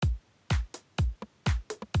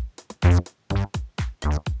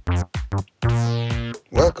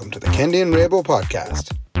welcome to the Kendi and Rabo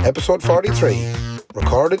podcast, episode 43,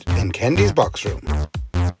 recorded in Kendi's box room.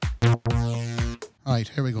 Alright,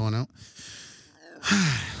 here we go now.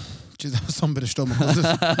 Jeez, that was some bit of stomach,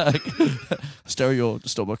 wasn't it? Stereo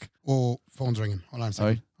stomach. Oh, phone's ringing. Hold on a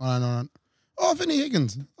second. Hold on. Oh, Vinny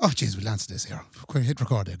Higgins. Oh, jeez, we'll answer this here. Quick, hit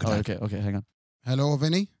record there. Okay, hang on. Hello,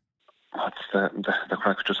 Vinny. What's the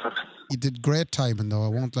crack just had? You did great timing, though. I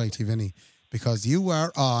won't lie to you, Vinny, because you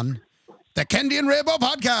are on the Kendi and Rabo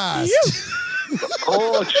podcast.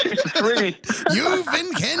 Oh, Jesus, really? You've been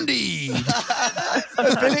Kendi.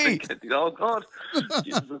 Vinny. Oh, God.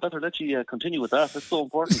 Jesus, I better let you continue with that. That's so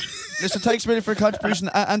important. Listen, thanks really for your contribution.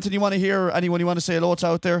 Anthony, you want to hear anyone you want to say hello to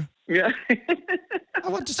out there? Yeah. I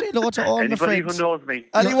want to say hello to all my friends. Anybody who knows me.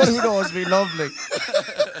 Anyone who knows me, lovely.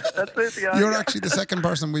 That's it, yeah. You're actually the second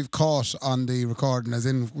person we've caught on the recording, as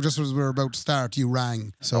in, just as we were about to start, you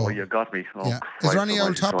rang. So, Oh, you got me. Oh, yeah. Christ, Is there any old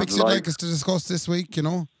almighty, topics so you'd live. like us to discuss this week, you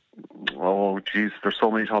know? Oh, jeez, there's so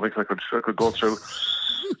many topics I could go through.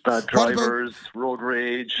 Bad What about- drivers, road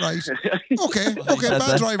rage. Right. Okay,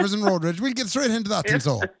 bad drivers and road rage. We'll get straight into that then,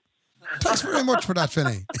 so. Thanks very much for that,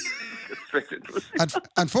 Vinny. Straight into it.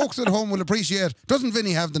 And folks at home will appreciate, doesn't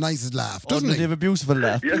Vinny have the nicest laugh, doesn't They he? have a beautiful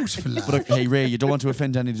laugh. Yeah. Beautiful laugh. But hey, Ray, you don't want to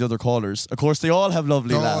offend any of the other callers. Of course, they all have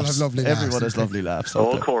lovely They all laughs. have lovely laughs. Everyone has lovely laughs. Oh, out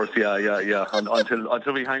of there. course, yeah.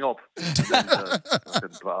 Until we hang up.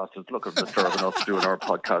 The bastards look at disturbing us doing our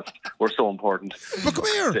podcast. We're so important. But come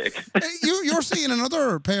here. Dick. You're seeing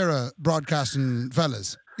another pair of broadcasting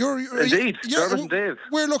fellas. Indeed, Dermot and Dave.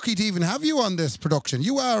 We're lucky to even have you on this production.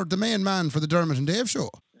 You are the main man for the Dermot and Dave show.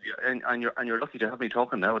 Yeah, and you're lucky to have me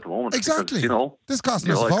talking now at the moment. Exactly. Because, This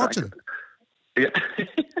costing us a fortune. Yeah.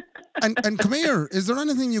 And come here, is there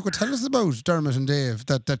anything you could tell us about Dermot and Dave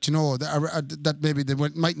that you know that maybe they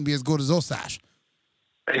mightn't be as good as us at?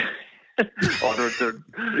 they're Do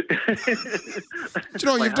you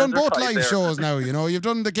know, My you've done hands are both tied live there. shows now, you know. You've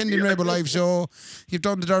done the Kendi and Rabo live show. You've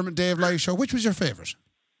done the Dermot and Dave live show. Which was your favourite?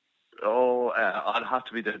 I'd have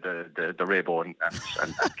to be the Rabo and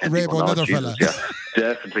Kenny Rabo, one. another Jesus, fella. Yeah,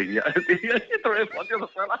 definitely. Yeah, the Rabo, the other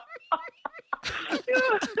fella.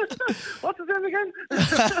 Yeah. What's his name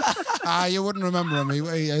again? You wouldn't remember him.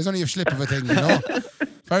 He's only a slip of a thing, you know.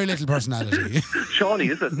 Very little personality. Shawnee,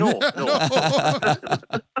 is it? No.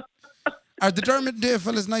 Are the Dermot and Dave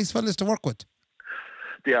fellas nice fellas to work with?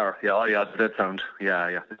 They are, yeah, the dead sound.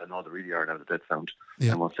 Yeah. No, they really are now, the dead sound.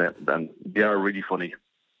 Yeah. I must say. And they are really funny.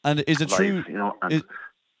 And is it Live, true? you know, and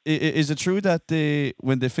Is it true that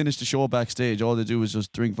when they finish the show backstage, all they do is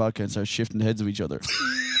just drink vodka and start shifting the heads of each other?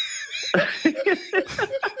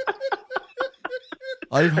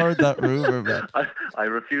 I've heard that rumor, man. I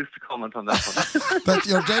refuse to comment on that one. But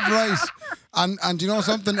you're dead right. And you know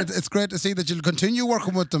something? It's great to see that you'll continue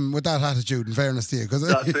working with them with that attitude, in fairness to you. Because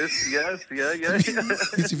That's it, yes, yeah.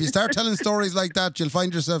 if you start telling stories like that, you'll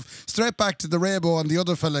find yourself straight back to the Rabo and the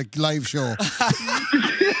other fella live show.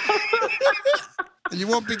 And you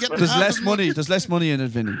won't be getting There's half less as money. There's less money in it,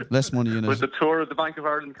 Vinny. Less money in With it. the tour of the Bank of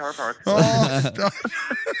Ireland car park. Oh, stop.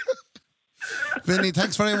 Vinny,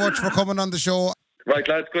 thanks very much for coming on the show. Right,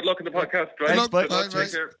 lads, good luck in the podcast. Right? Thanks, bye. Good luck, Bye,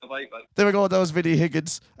 take care. Bye. There we go. That was Vinny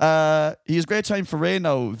Higgins. He has great time for Ray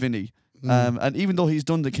now, Vinny. And even though he's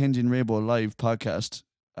done the Kendi and Rabo live podcast,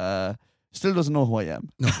 still doesn't know who I am.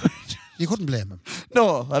 No, you couldn't blame him.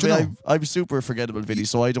 No, I Do you mean, know? I'm super forgettable, Vinny,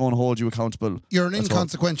 so I don't hold you accountable. You're an That's all.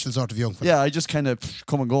 inconsequential sort of young fella. Yeah, I just kind of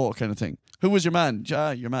come and go kind of thing. Who was your man?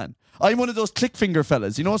 Yeah, your man. I'm one of those click finger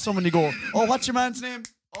fellas. You know, someone you go, oh, what's your man's name?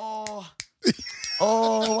 Oh,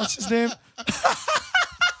 what's his name?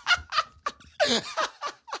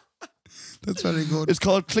 That's very good. It's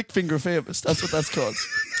called click finger famous. That's what that's called.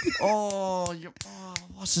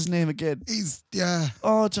 What's his name again? Yeah.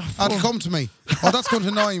 Oh, That'll come to me. Oh, that's going to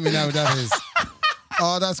annoy me now, that is.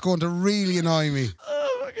 Oh, that's going to really annoy me.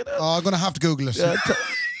 Oh, I'm going to have to Google it. Yeah,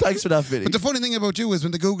 thanks for that, Vinny. But the funny thing about you is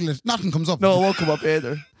when they Google it, nothing comes up. No, it won't come up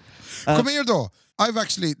either. Come here, though. I've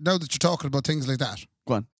actually, now that you're talking about things like that,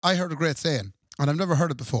 Go on. I heard a great saying, and I've never heard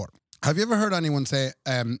it before. Have you ever heard anyone say,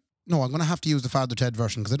 no, I'm going to have to use the Father Ted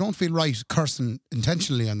version because I don't feel right cursing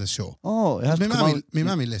intentionally on this show? Oh, it has to come out. My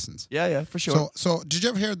mammy listens. Yeah, for sure. So did you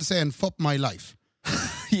ever hear the saying, fuck my life?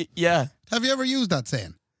 Yeah. Have you ever used that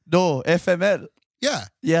saying? No, FML. Yeah.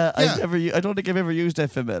 Yeah, Yeah. I don't think I've ever used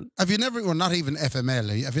FML. Have you never, well, not even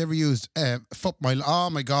FML, have you ever used fuck my,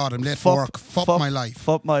 oh my God, I'm late for work, fuck my life?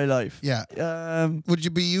 Fuck my life. Yeah. Would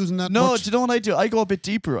you be using that No, much? do you know what I do? I go a bit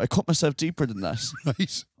deeper. I cut myself deeper than that.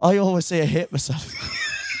 Right. I always say I hate myself.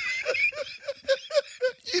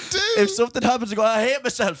 You do. If something happens, I go, I hate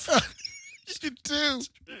myself. You do.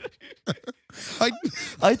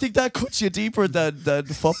 I think that cuts you deeper than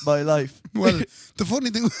fuck my life. Well, the funny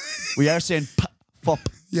thing... We are saying fuck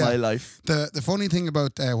my life. The funny thing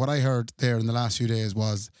about what I heard there in the last few days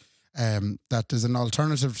was that there's an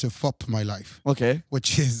alternative to fuck my life. Okay.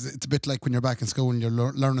 Which is, it's a bit like when you're back in school and you're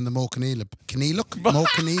learning the Mo Caneelip. Caneelook? Mo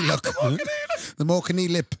Caneelook. The Mo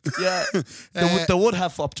Caneelip. Yeah. They would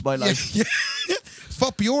have fucked my life. Yeah.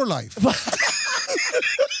 Fuck your life.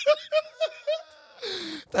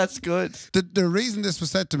 That's good. The reason this was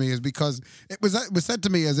said to me is because it was said to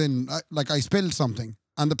me as in, like I spilled something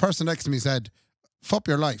and the person next to me said, fuck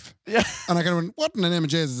your life. Yeah. And I kind of went, what in the name of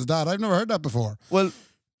Jesus is that? I've never heard that before. Well,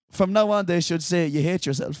 from now on, they should say you hate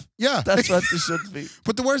yourself. Yeah. That's what it should be.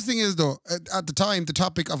 But the worst thing is, though, at the time, the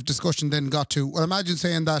topic of discussion then got to, well, imagine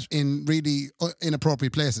saying that in really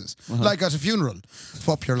inappropriate places. Like at a funeral.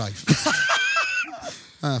 Fuck your life.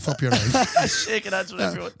 Fuck your life. Shaking hands with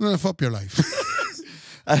everyone. No, fuck your life.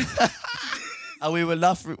 And we will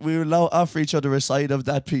offer each other a side of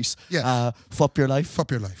that piece. Yeah. Fuck your life.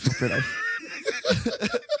 Fuck your life. Fuck your life.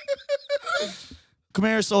 Come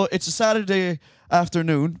here. So it's a Saturday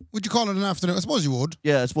afternoon. Would you call it an afternoon? I suppose you would.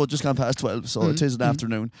 Yeah, it's just gone past 12, so it is an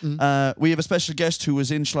afternoon. We have a special guest who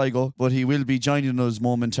is in Sligo, but he will be joining us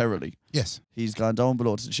momentarily. Yes. He's gone down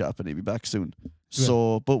below to the shop and he'll be back soon.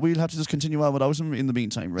 So, but we'll have to just continue on without him in the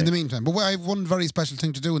meantime, right? In the meantime. But I have one very special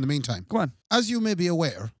thing to do in the meantime. Go on. As you may be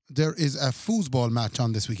aware, there is a foosball match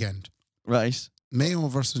on this weekend. Right. Mayo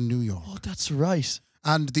versus New York. Oh, that's right.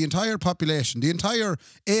 And the entire population, the entire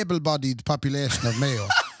able-bodied population of Mayo,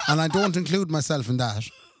 and I don't include myself in that,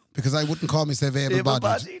 because I wouldn't call myself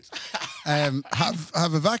able-bodied,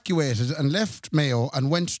 have evacuated and left Mayo and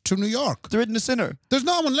went to New York. They're in the sinner. There's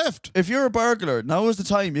no one left. If you're a burglar, now is the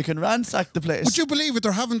time. You can ransack the place. Would you believe it?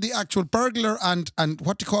 They're having the actual burglar and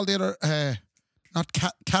what do you call the other... not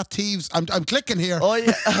cat thieves. I'm clicking here. Oh,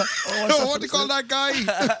 yeah. What do you call that guy?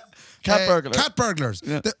 Cat burglar. Cat burglars.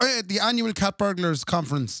 Yeah. The annual cat burglars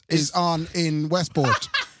conference is on in Westport.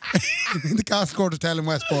 In the Cascourt Hotel in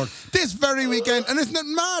Westport this very weekend, and isn't it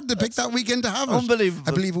mad to pick that weekend to have it? Unbelievable.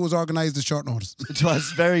 I believe it was organised at short notice. It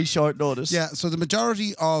was very short notice. Yeah, so the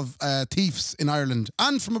majority of thieves in Ireland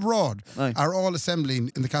and from abroad are all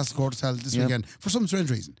assembling in the Cascourt Hotel this weekend for some strange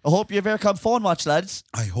reason. I hope you have Aircom phone watch, lads.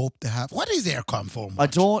 I hope they have. What is Aircom phone watch? I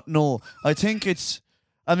don't know. I think it's,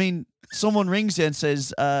 someone rings you and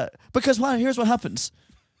says, because here's what happens.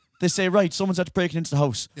 They say, right, someone's had to break into the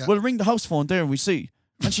house. Yeah. We'll ring the house phone there and we see.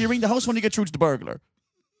 And so you ring the house when you get through to the burglar.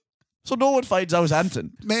 So no one finds out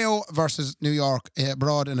Anton. Mayo versus New York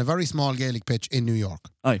abroad in a very small Gaelic pitch in New York.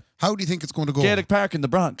 Aye. How do you think it's going to go? Gaelic Park in the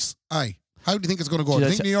Bronx. Aye. How do you think it's going to go? Do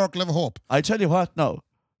you think New York will have a hope? I tell you what, no.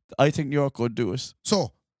 I think New York would do it.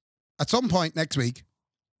 So, at some point next week,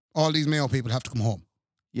 all these Mayo people have to come home.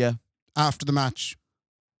 Yeah. After the match,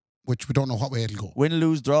 which we don't know what way it'll go. Win,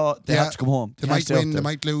 lose, draw, they have to come home. They might win, they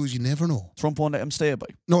might lose, you never know. Trump won't let them stay by.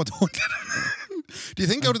 No, don't. Do you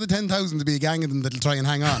think out of the 10,000 there'll be a gang of them that'll try and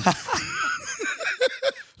hang on?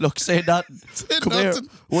 Look, say that. Come here.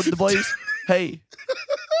 Wouldn't the boys... Hey.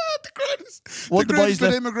 the boys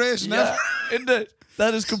left immigration. Yeah, isn't it?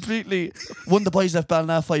 That is completely... One of the boys left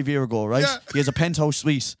Ballina 5 years ago, right? Yeah. He has a penthouse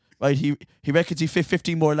suite. Right, he reckons he fit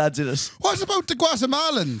 15 more lads in it. What about the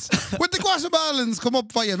Guatemalans? When the Guatemalans come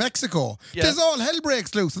up via Mexico, there's all hell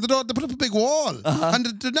breaks loose and they put up a big wall and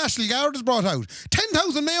the National Guard is brought out.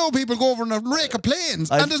 10,000 Mayo people go over in a rake of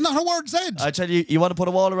planes and there's not a word said. I tell you, you want to put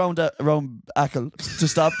a wall around Ackle to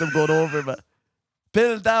stop them going over, but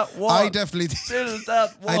build that wall. I definitely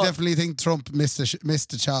think Trump missed a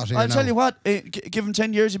shot here. I'll tell you what, give him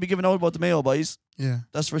 10 years, he'll be giving out about the Mayo boys. Yeah.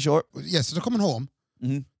 That's for sure. Yeah, so they're coming home.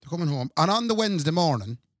 Mm-hmm. They're coming home. And on the Wednesday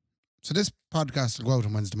morning, so this podcast will go out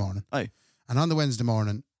on Wednesday morning. Aye. And on the Wednesday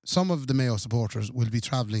morning, some of the Mayo supporters will be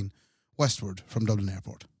travelling westward from Dublin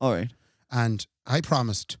Airport. All right. And I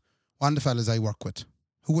promised one of the fellas I work with,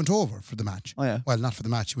 who went over for the match. Oh, yeah. Well, not for the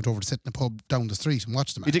match. He went over to sit in a pub down the street and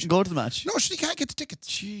watch the match. He didn't go to the match? No, he can't get the tickets.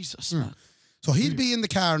 Jesus, man. So he'd be in the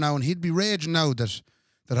car now and he'd be raging now that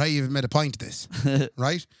I even made a point of this.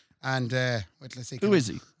 Right? And, wait, let's see. Who is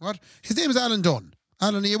he? What? His name is Alan Dunn.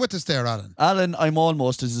 Alan, are you with us there, Alan? Alan, I'm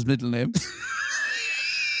almost is his middle name. He's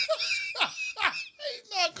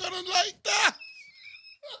not gonna like that.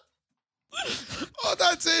 Oh,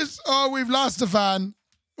 that's it. Oh, we've lost a fan.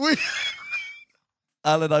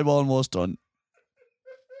 Alan, I'm almost done.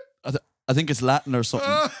 I think it's Latin or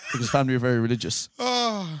something because family are very religious.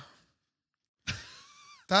 Oh.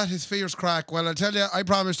 That is fierce crack. Well, I tell you, I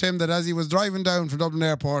promised him that as he was driving down from Dublin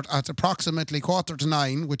Airport at approximately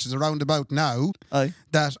 8:45, which is around about now,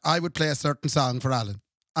 that I would play a certain song for Alan.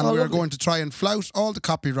 And we're going to try and flout all the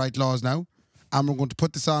copyright laws now. And we're going to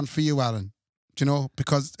put this on for you, Alan. you know,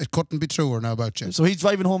 because it couldn't be truer now about you. So he's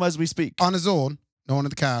driving home as we speak. On his own, no one in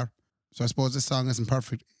the car. So I suppose this song isn't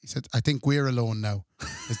perfect. He said, I think we're alone now,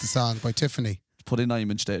 is the song by Tiffany. Put in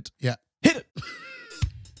I'm instead. Yeah. Hit it!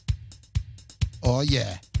 Oh,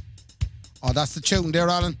 yeah. Oh, that's the tune there,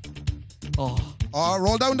 Alan. Oh,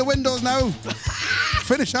 roll down the windows now.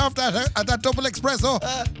 Finish off that double espresso.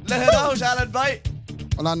 let it out, Alan, bye.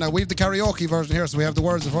 Hold on now, we have the karaoke version here, so we have the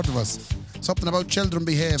words in front of us. Something about children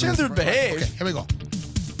behave. Children behave? Okay, here we go.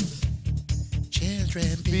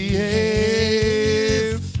 Children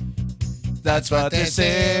Behave. That's what they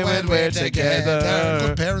say when we're together.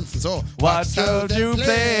 Good parents and so. Watch how you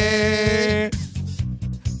play.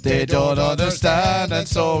 They don't understand, and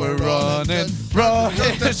so we're running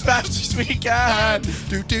as fast as we can.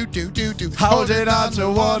 Do. Holding on to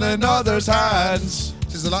one another's hands.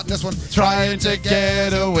 There's a lot in this one. Trying to get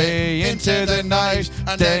away into the night.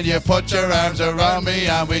 And then you put your arms around me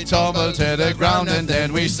and we tumble to the ground. And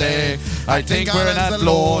then we say, I think we're not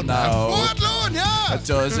alone now. What alone, yeah? It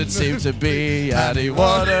doesn't seem to be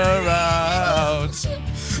anyone around.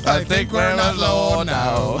 I think we're not alone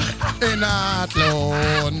now. We're not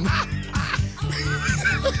alone.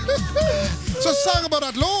 So song about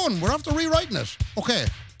that loan. We're after rewriting it. Okay.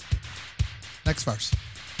 Next verse.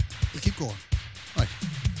 We'll keep going. Right.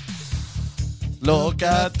 Look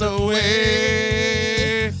at the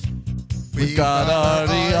way we've got our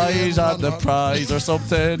eyes on the prize or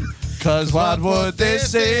something. Cause what would they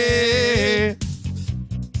say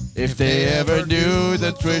if they ever knew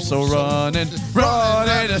that we're so running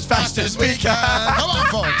as fast as we can? Come on,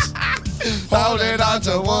 folks. Holding on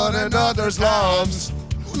to one another's lungs.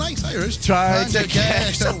 Oh, nice Irish. Trying to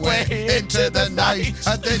get away into the night.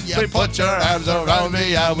 And then We put your arms around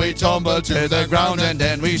me and we tumble to the ground. And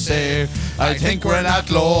then we say, I think we're not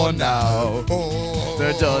alone now.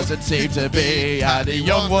 There doesn't seem to be any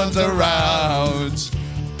young ones around.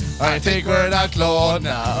 I think we're not alone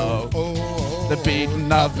now. The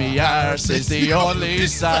beating of me arse is the only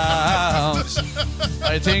sound.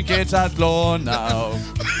 I think it's at alone now.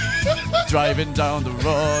 Driving down the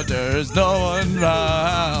road, there's no one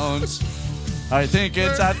round. I think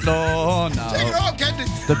it's at alone now. Take it off, Kenny.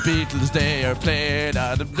 The Beatles, they are playing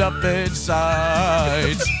at the up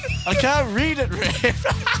inside. I can't read it, Ray.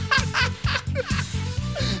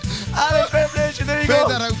 Alan, Fairplay, there you Fade go.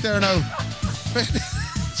 that out there now.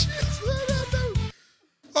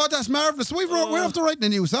 Oh, that's marvellous. So we're after writing a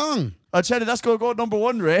new song. I'll tell you, that's going to go number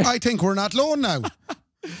one, Ray. I think we're not alone now.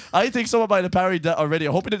 I think someone might have parried that already.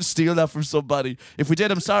 I hope we didn't steal that from somebody. If we did,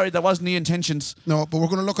 I'm sorry. That wasn't the intentions. No, but we're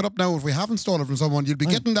going to look it up now. If we haven't stolen it from someone, you'll be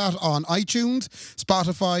getting that on iTunes,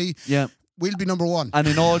 Spotify. Yeah. We'll be number one. And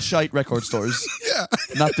in all shite record stores. Yeah.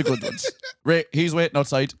 Not the good ones. Ray, he's waiting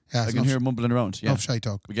outside. Yeah, I it's can enough- hear him mumbling around. Yeah. Enough shy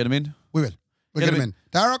talk. We get him in? We will. We'll Get get him him in.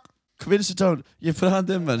 Darroch? Come in, sit down. You put on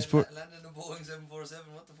them, man. It's poor. Landing a Boeing 747,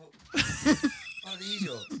 what the fuck? What are these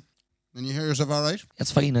jokes? Can you hear yourself all right?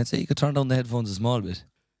 That's fine, I'd say you could turn down the headphones a small bit.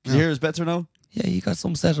 Can you hear us better now? Yeah, you got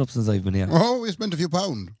some setup since I've been here. Oh, we spent a few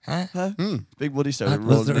pounds. Huh? Huh? Hmm. Big Woody started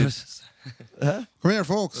Was rolling there, in. Come here,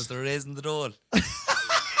 folks. was there raising the dole?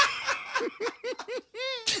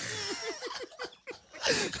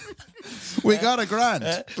 We got a grand.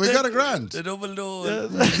 We got a grand. The double dole.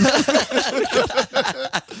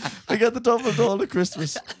 We got the double doll at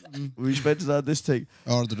Christmas. We spent it on this thing.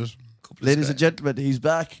 Ordered it. Ladies and gentlemen, he's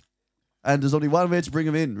back. And there's only one way to bring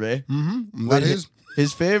him in, Ray. Mm-hmm. That is.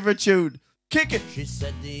 His favourite tune. Kick it. She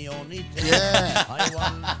said the only thing Yeah. I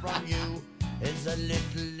want from you is a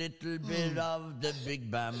little bit of the big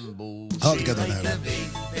bamboo. All together Like now. the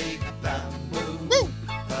big bamboo. Woo!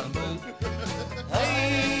 Bamboo.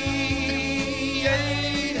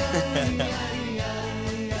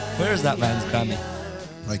 Where's that man's Grammy?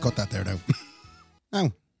 Right, cut that there now.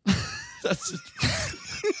 Now.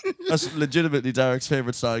 That's legitimately Derek's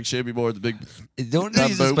favourite song. Shame me more the big. The only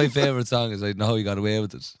reason it's my favourite song is I know how you got away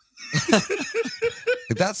with it.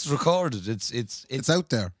 Like, that's recorded. It's out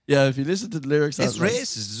there. Yeah, if you listen to the lyrics, It's that, like,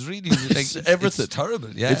 racist. It's really like, It's everything. It's terrible.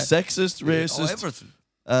 Yeah, It's sexist, racist. Oh, everything.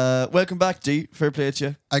 Welcome back, D. Fair play to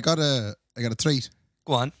you. I got a treat.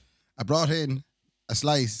 Go on. I brought in a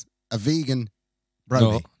slice of vegan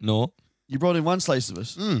brownie. No. You brought in one slice of it.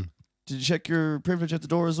 Mm. Did you check your privilege at the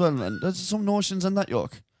door as well, man? There's some notions on that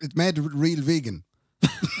yolk. It's made real vegan.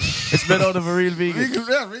 It's made out of a real vegan.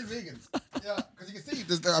 Yeah, real vegan. Yeah, because you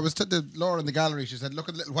can see, I was to Laura in the gallery, she said, look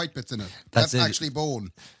at the little white bits in it. That's it. actually bone.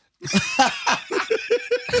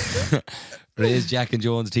 Ray's Jack and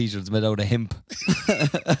Jones t-shirts made out of hemp.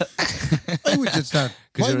 Why would you start?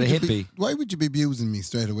 'Cause you're a Why would you be abusing me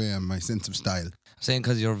straight away on my sense of style? I'm saying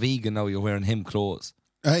because you're vegan now, you're wearing hemp clothes.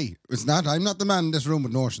 Hey, it's not. I'm not the man in this room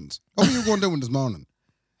with notions. What were you going doing this morning?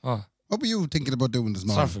 Oh, What were you thinking about doing this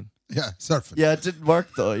morning? surfing. Yeah, surfing. Yeah, it didn't work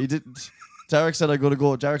though. He didn't. Derek said I'm going to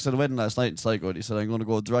go. Derek's at a wedding last night in Sligo. And he said I'm going to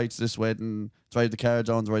go drive to this wedding, drive the car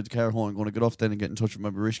down, drive the car home. I'm going to get off then and get in touch with my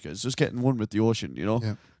Marishka. It's just getting one with the ocean, you know.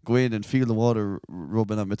 Yeah. Go in and feel the water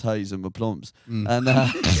rubbing on my thighs and my plums. And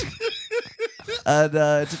and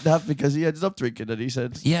it didn't happen because he ended up drinking. And he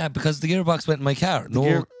said, Yeah, because the gearbox went in my car.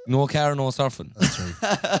 No car, no surfing. That's true.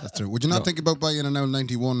 That's true. Would you not think about buying an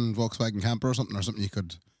L91 Volkswagen camper or something you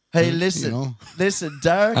could? "Hey, listen, You know? listen,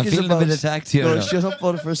 Derek I'm is feeling about." a bit attacked here. No, now. shut up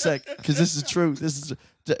on it for a sec, because this is true. This is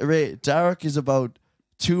Ray. Derek is about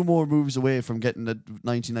 2 more moves away from getting a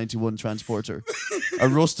 1991 Transporter, a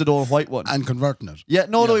rusted old white one. And converting it. Yeah,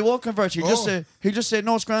 no, he won't convert. He'll just say,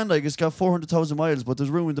 no, it's grand, like, it's got 400,000 miles, but there's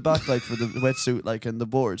room in the back, like, for the wetsuit, like, and the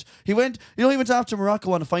board. He went after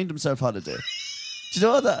Morocco on a find himself holiday. Do you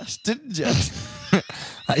know that? Didn't you?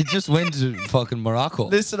 I just went to fucking Morocco.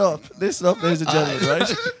 Listen up, ladies and gentlemen,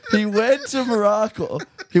 right? He went to Morocco.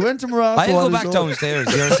 I'll go on back his own.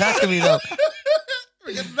 downstairs. You're attacking me now.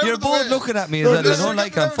 You're both looking at me as well. I don't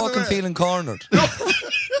like it. I'm fucking feeling cornered.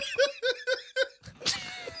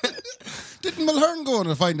 Didn't Mulhern go on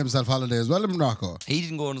a find himself holiday as well in Morocco? He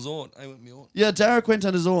didn't go on his own. I went on my own. Yeah, Derek went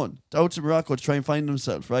on his own out to Morocco to try and find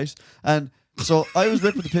himself, right? And so I was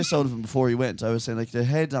ripping the piss out of him before he went. I was saying, like, the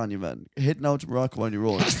head on you, man. Hitting out to Morocco on your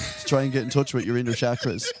own to try and get in touch with your inner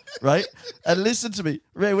chakras, right? And listen to me.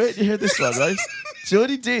 Ray, wait till you hear this one, right? So what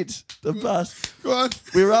he did, the past. Go on.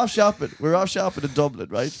 We were off shopping. We were off shopping in Dublin,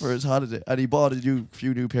 right, for his holiday. And he bought a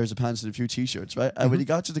few new pairs of pants and a few T-shirts, right? And when he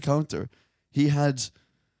got to the counter, he had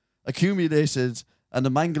accumulated an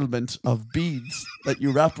emanglement of beads that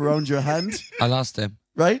you wrap around your hand, I lost them.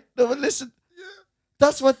 right? No, but listen.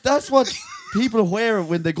 That's what people wear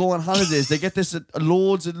when they go on holidays. They get this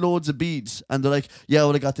loads and loads of beads, and they're like, "Yeah,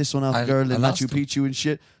 well, I got this one off I girl in lost Machu them. Picchu and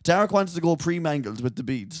shit." Derek wanted to go pre-mangled with the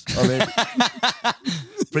beads already.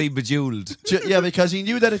 Pretty bejeweled. Yeah, because he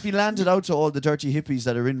knew that if he landed out to all the dirty hippies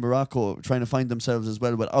that are in Morocco trying to find themselves as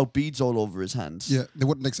well, without beads all over his hands, Yeah, they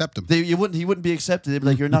wouldn't accept him. he wouldn't be accepted. They'd be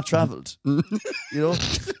like, "You're not travelled," you know.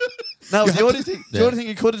 Now the only thing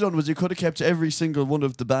he could have done was he could have kept every single one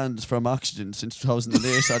of the bands from Oxygen since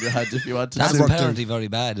 2008 on your hand if you wanted. That's to. apparently very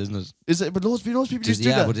bad, isn't it? Is it? But those people just do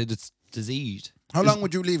Yeah, that. but it's diseased. How long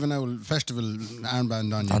would you leave an old festival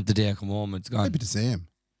armband on you? On the day I come home, it's gone. I'd be the same.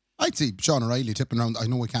 I'd see Sean O'Reilly tipping around. I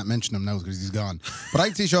know we can't mention him now because he's gone. But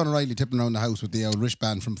I'd see Sean O'Reilly tipping around the house with the old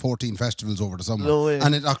wristband from 14 festivals over the summer. No way.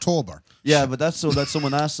 And in October. Yeah, but that's so that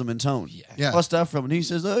someone asked him in town. Yeah. What's that from? And he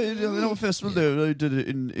says, "Oh, you know a festival there. I did it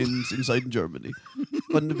inside in Germany.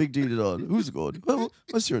 Wasn't a big deal at all. Who's it going? Well,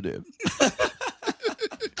 what's your name?"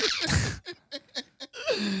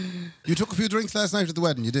 You took a few drinks last night at the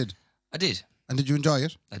wedding, you did. I did. And did you enjoy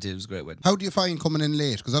it? I did. It was a great wedding. How do you find coming in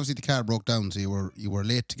late? Because obviously the car broke down, so you were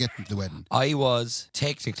late to get to the wedding. I was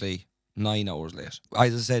technically 9 hours late.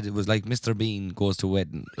 As I said, it was like Mr. Bean goes to a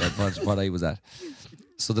wedding, like what I was at.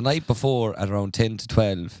 So the night before, at around 10 to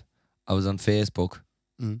 12, I was on Facebook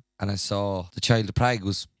and I saw the Child of Prague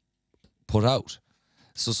was put out.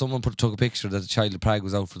 So someone took a picture that the Child of Prague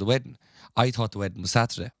was out for the wedding. I thought the wedding was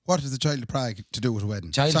Saturday. What is the Child of Prague to do with a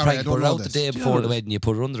wedding? Child Sorry, of I Prague, don't put it know out the this. day before the wedding. You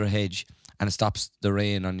put it under a hedge and it stops the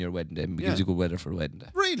rain on your wedding day and gives you good weather for the wedding day.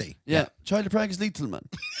 Really? Yeah, Child of Prague is lethal, man.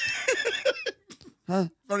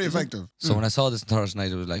 Very effective. So when I saw this on Thursday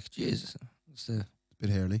night, I was like, Jesus, what's the Bit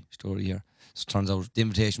hairy. story here? So it turns out the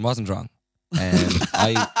invitation wasn't wrong.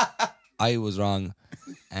 I was wrong.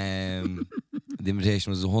 The invitation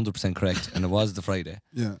was 100% correct and it was the Friday.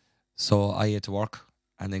 Yeah. So I had to work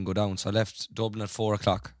and then go down. So I left Dublin at 4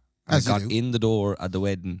 o'clock. And As I you got do. in the door at the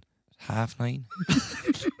wedding at 9:30.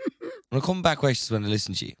 When I come back, questions when I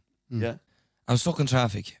listen to you. Yeah. I was stuck in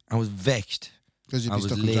traffic. I was vexed. Because you'd I be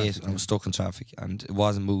was stuck in late. traffic. I was stuck in traffic and it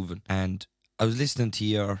wasn't moving. And I was listening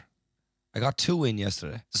to I got 2 in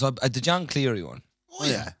yesterday. So the John Cleary one. Oh,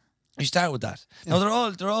 yeah. You start with that. Now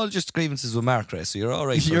they're all just grievances with Mark Ray, so you're all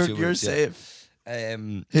right. For a few You're minutes, yeah. safe.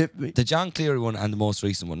 Hit me. The John Cleary one and the most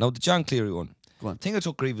recent one. Now the John Cleary one. Go on. The thing I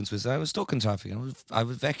took grievance with, I was stuck in traffic. And I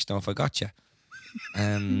was vexed now if I got you.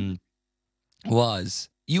 Was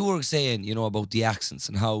you were saying, about the accents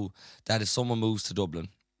and how that if someone moves to Dublin,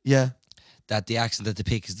 Yeah. that the accent that they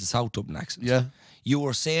pick is the South Dublin accent. Yeah. You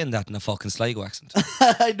were saying that in a fucking Sligo accent.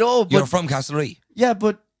 I know, but You're from Castlereagh. yeah,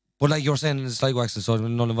 but But like you were saying in the Sligo accent, so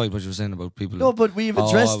I'm not involved what you were saying about people. no, but we've I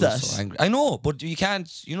addressed was that. so angry. I know, but you can't,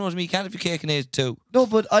 you know what I mean? You can't if you're caking it too. No,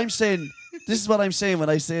 but I'm saying this is what I'm saying when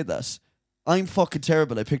I say that. I'm fucking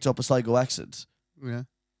terrible. I picked up a Sligo accent. Yeah.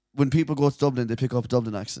 when people go to Dublin, they pick up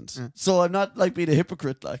Dublin accents. So I'm not like being a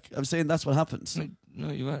hypocrite. Like I'm saying that's what happens.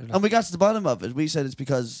 No, you are. And we got to the bottom of it. We said it's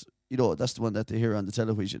because that's the one that they hear on the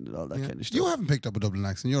television and all that kind of stuff. You haven't picked up a Dublin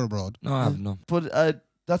accent. You're abroad. No, I haven't. No. But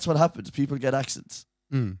that's what happens. People get accents.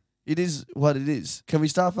 It is what it is. Can we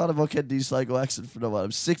stop out about Kennedy's Sligo accent for now on?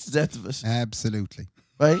 I'm sick to death of it. Absolutely.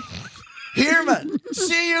 Right? Here, man.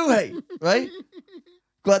 See you, hey. Right?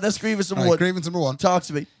 Go on, that's grievance number one. Grievance number one. Talk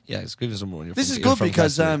to me. Yeah, it's grievance number one. This is good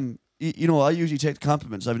because, I usually take the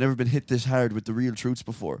compliments. I've never been hit this hard with the real truths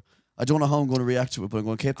before. I don't know how I'm going to react to it, but I'm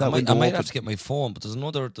going to keep that window I might open. have to get my phone, but there's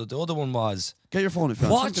another. The other one was... Get your phone if you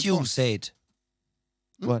want. What you said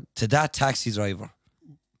What? to that taxi driver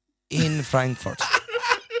in Frankfurt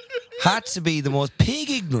had to be the most pig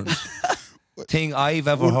ignorant thing I've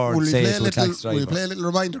ever heard say to a taxi driver. Will you play a little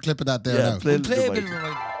reminder clip of that there now? Play a Play a bit little of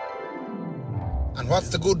a... And what's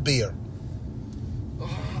the good beer?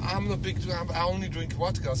 I'm a big. I only drink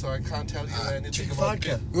vodka, so I can't tell you anything about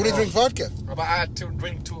beer. You only drink vodka? But I had to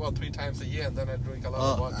drink 2 or 3 times a year, and then I drink a lot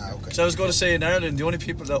of vodka. Okay. So I was going to say in Ireland, the only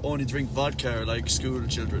people that only drink vodka are like school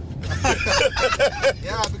children.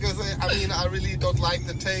 Yeah, because I really don't like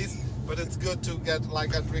the taste, but it's good to get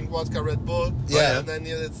like I drink vodka Red Bull. Yeah. And then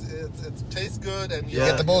it tastes good, and you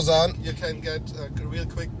Get the buzz on. You can get real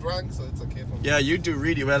quick drunk, so it's okay for me. Yeah, you do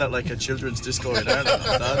really well at like a children's disco in Ireland.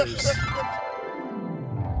 That is.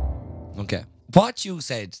 Okay. What you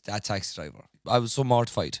said to that taxi driver, I was so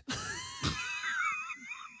mortified.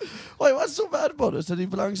 Why, what's so bad about it? That he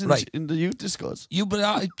belongs Right. in the youth discos?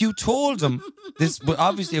 You told him this, but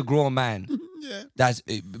obviously a grown man, that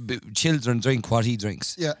children drink what he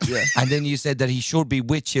drinks. Yeah. And then you said that he should be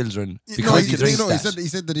with children No, because he drinks that. he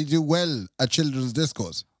said that he do well at children's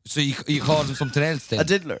discos. So you called him something else then? A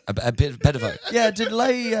diddler. A pedophile. Yeah,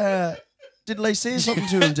 did I say something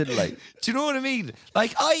to him, didn't I? Do you know what I mean?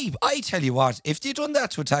 Like, I tell you what, if you done that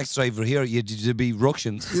to a taxi driver here, you'd be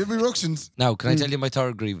ructions. You'd be ructions. Now, can I tell you my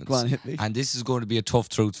third grievance? Go on, hit me. And this is going to be a tough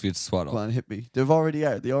truth for you to swallow. Go on, hit me. They already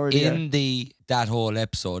are. They already are. In that whole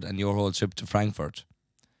episode and your whole trip to Frankfurt,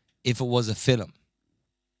 if it was a film,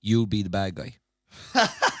 you'd be the bad guy.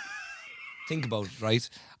 Think about it, right?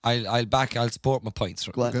 I'll support my points.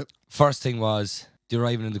 Right? Go on. Okay. First thing was the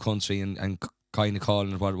arriving in the country and kind of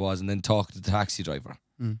calling it what it was, and then talking to the taxi driver.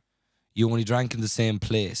 You only drank in the same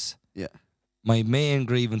place. Yeah. My main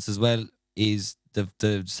grievance as well is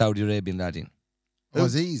the Saudi Arabian lad in.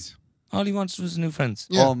 Aziz. All he wanted was new friends.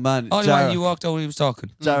 Yeah. Oh, man. All he wanted, you walked out when he was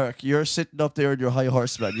talking. Derek, you're sitting up there on your high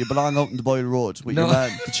horse, man. You belong out in the Boyle Road with your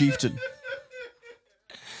man, the chieftain.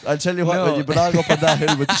 I'll tell you what, No. man, you belong up on that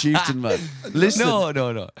hill with the chieftain, man. Listen,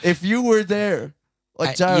 No. if you were there,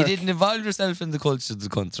 like You Derek, didn't involve yourself in the culture of the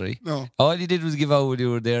country. No. All you did was give out when you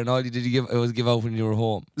were there, and all you did was give out when you were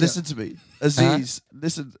home. listen to me. Aziz,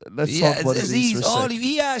 listen, let's Yeah, talk about Aziz for a all sec.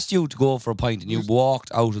 he asked you to go for a pint, and you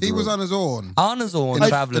walked out of the He was room. on his own. On his own, In a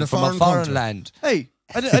travelling from a foreign foreign country. land. Hey,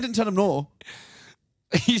 I didn't tell him no.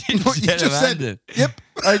 You didn't No, you tell him just said, anything. yep.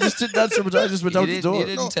 I just didn't answer, but I just went out the door. You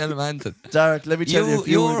didn't tell him anything. Derek, let me tell you, if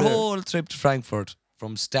you Your were there, whole trip to Frankfurt,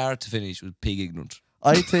 from start to finish, was pig ignorant.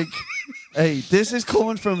 I think, hey, this is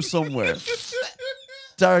coming from somewhere.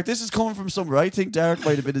 Derek, this is coming from somewhere. I think Derek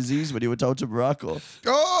might have been Aziz when he went out to Morocco.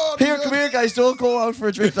 Oh, Here, come here, guys. Don't go out for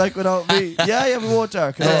a drink like without me. Yeah, we won't,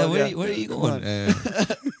 Derek. Where are you Come going? on.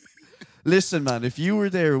 Listen, man, if you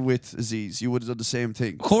were there with Aziz, you would have done the same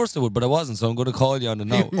thing. Of course I would, but I wasn't, so I'm going to call you on the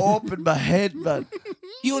now. Open my head, man.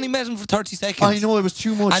 You only met him for 30 seconds. I know it was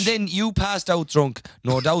too much. And then you passed out drunk,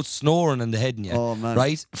 no doubt snoring in the head in you, Oh, man.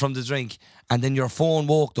 right, from the drink. And then your phone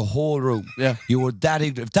woke the whole room. Yeah. You were that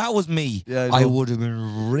ignorant. If that was me, Yeah, I I know. would have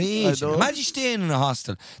been raging. know. Imagine staying in a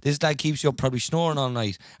hostel. This lad keeps you up probably snoring all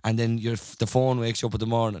night, and then the phone wakes you up in the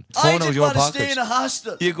morning. I Phone out didn't your want to pocket. stay in a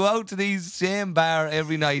hostel. You go out to these same bar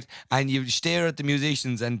every night and you stare at the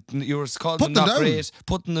musicians and you're calling them Putting them not down. great,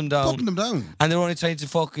 putting them down. Putting them down. And they're only trying to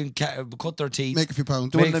fucking cut their teeth. Make a few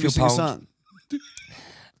pounds. They Make wouldn't let a me few sing a pounds. song.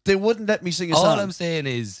 They wouldn't let me sing a All song. I'm saying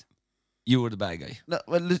is, you were the bad guy. No,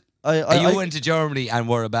 well, And I you went to Germany and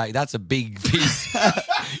were a bad. That's a big piece.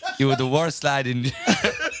 You were the worst lad in.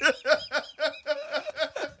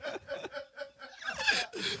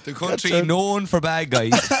 The country That's a- known for bad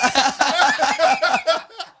guys.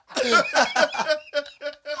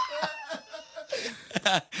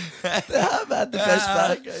 have had the best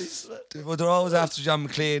bad guys. But they're always after John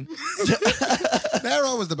McClane. They're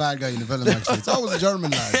always the bad guy in the film, actually. It's always a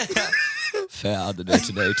German lad. Fair the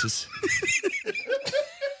detonators.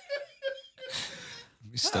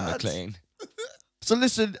 Mr. McLean. So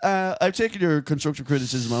listen, I've taken your constructive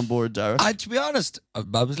criticism on board, Derek. To be honest, I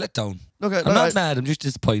was let down. Okay, I'm not mad, I'm just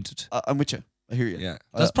disappointed. I'm with you. I hear you. Yeah,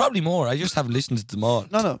 there's probably more. I just haven't listened to them all.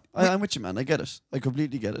 No. I'm with you, man. I get it. I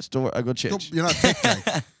completely get it. Don't worry, I go change. You're not thick,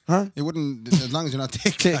 like. Huh? It wouldn't, as long as you're not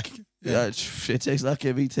thick. Like. Yeah, it takes that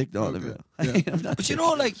to be thick, no, Okay. yeah. I'm not But you thick.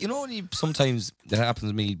 know, like, you know, when you, sometimes that happens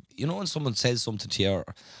to me, you know, when someone says something to you,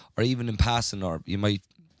 or even in passing, or you might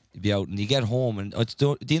be out and you get home and it's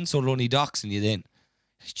the insult only doxing you then.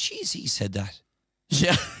 Jeez, he said that.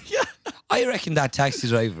 Yeah. I reckon that taxi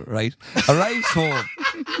driver, right, arrives home.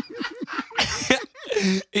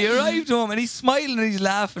 He arrived home and he's smiling and he's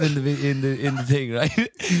laughing in the thing, right?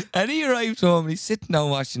 And he arrived home and he's sitting down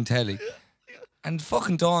watching telly, and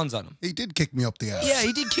fucking dawns on him. He did kick me up the ass. Yeah,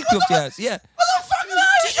 he did kick you up the ass. Yeah. What the fuck is that?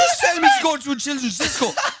 Did you just tell me to go to a children's disco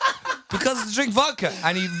because to drink vodka?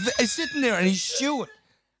 And he's sitting there and he's stewing.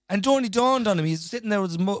 And only dawned on him. He's sitting there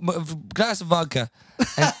with his glass of vodka,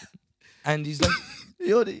 and he's like,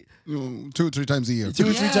 Yodi. 2 or 3 times a year. 2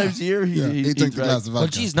 or 3 times a year, he drinks a glass of vodka. well,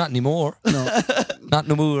 geez, not anymore. No. Not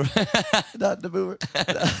no more. Not the mover.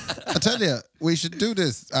 I tell you, we should do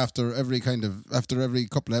this after every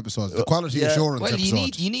couple of episodes. The quality assurance Well,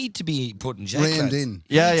 episode. you need to be putting check. Reined lads. in.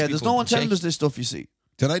 Yeah. You need to be There's no one putting telling check. us this stuff, you see.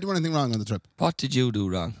 Did I do anything wrong on the trip? What did you do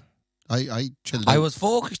wrong? I chilled out. I was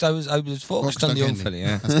focused. I was focused on the young Kenny. fella.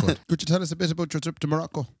 Yeah, That's good. Could you tell us a bit about your trip to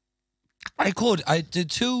Morocco? I could. I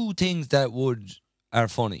did 2 things that are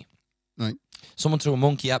funny. Right. Someone threw a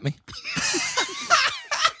monkey at me.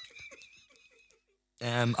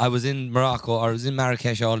 I was in Morocco, or I was in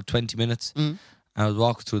Marrakesh all 20 minutes. Mm. I was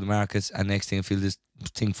walking through the markets, and next thing I feel this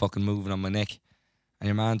thing fucking moving on my neck. And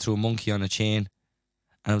your man threw a monkey on a chain,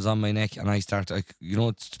 and it was on my neck, and I started, like,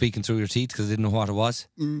 speaking through your teeth because I didn't know what it was.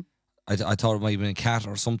 Mm. I thought it might have been a cat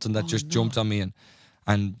or something that just jumped on me,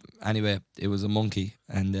 and anyway, it was a monkey,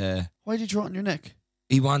 and Why did you throw it on your neck?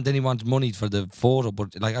 he wanted money for the photo,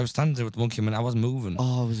 but like I was standing there with the monkey, and I wasn't moving.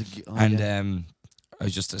 Oh, it was I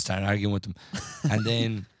just started arguing with him, and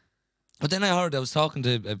then, but then I was talking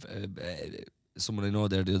to someone I know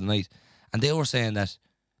there the other night, and they were saying that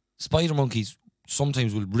spider monkeys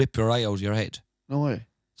sometimes will rip your eye out of your head. No way.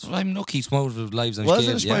 So I'm lucky some out of lives on Was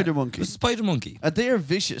scale. it a spider yeah. monkey? It was a spider monkey. They are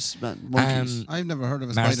vicious, man. Monkeys. I've never heard of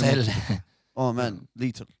a spider Marcel. monkey. Oh, man.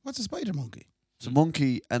 Lethal. What's a spider monkey? It's a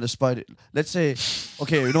monkey and a spider. Let's say,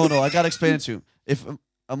 okay, no, I gotta explain it to you. If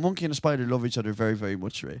a monkey and a spider love each other very, very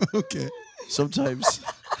much, Ray. Okay. Sometimes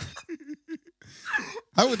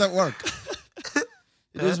How would that work?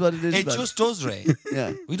 it is what it is. It man. just does, Ray.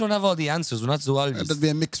 Yeah. We don't have all the answers. We're not zoologists. There'd be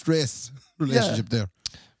a mixed race relationship there.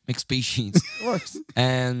 Mixed species. It works.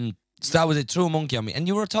 So that was it. Threw a monkey on me. And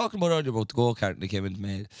you were talking about earlier about the go-kart that came into my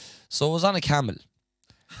head. So I was on a camel.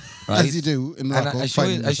 Right? As you do in And Morocco. I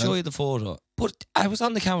show you the photo. But I was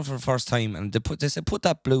on the camel for the first time, and they said put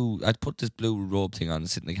this blue robe thing on and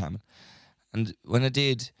sit in the camel. And when I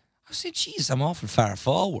did, I was saying, "Jeez, I'm awful far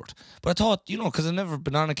forward." But I thought, because I've never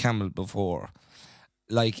been on a camel before,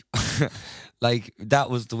 like, like that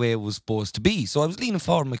was the way it was supposed to be. So I was leaning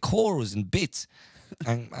forward, my core was in bits.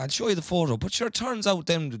 And I'll show you the photo, but sure, it turns out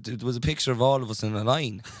then it was a picture of all of us in a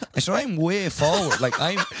line. And sure, I'm way forward, like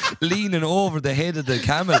I'm leaning over the head of the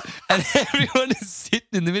camel, and everyone is sitting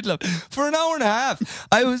in the middle of. For an hour and a half,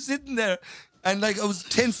 I was sitting there, and like I was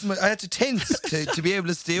tense. I had to tense to be able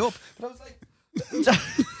to stay up. But I was like,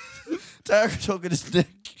 Dark tugging his neck.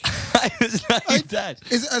 I was like that.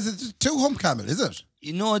 Is it 2-hump camel, is it?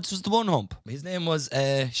 It was the one hump. His name was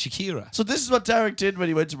Shakira. So this is what Derek did when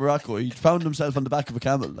he went to Morocco. He found himself on the back of a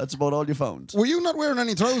camel. That's about all you found. Were you not wearing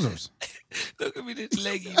any trousers? Look at me, little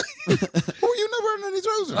leggy. Were you not wearing any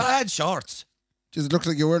trousers? I had shorts. Jeez, it looks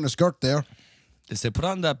like you're wearing a skirt there. They said, put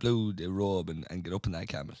on that blue robe and get up in that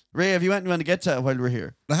camel. Ray, have you anyone to get to while we're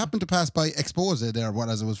here? I happened to pass by Expose there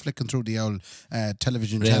as I was flicking through the old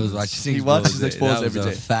television Ray channels. was watching He watches Expose. Expose That every was a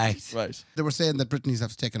day. fact. Right. They were saying that Brittany's have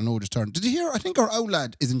to take an notice turn. Did you hear? I think our old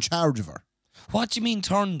lad is in charge of her. What do you mean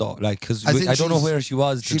turn though? Like, because As in I don't know she's- where she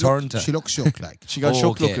was to turn to. She looks shook like. She got Oh,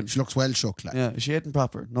 shook okay. looking. She looks well shook like. Yeah, is she hitting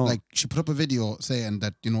proper? No. Like, she put up a video saying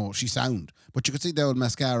that, she's sound. But you could see the old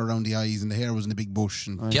mascara around the eyes and the hair was in a big bush.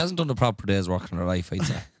 And She hasn't done a proper day's work in her life, I'd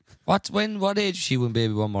say. What age was she when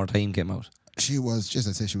Baby One More Time came out? she was, just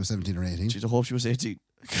I'd say she was 17 or 18. Jeez, I hope she was 18.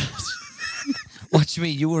 What do you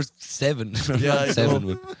mean? You were 7. Yeah, I Not 7 know.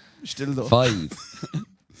 with Still though. 5.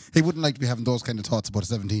 He wouldn't like to be having those kind of thoughts about a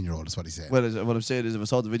 17-year-old, is what he's saying. Well, what I'm saying is, if I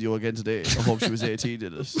saw the video again today, I hope she was 18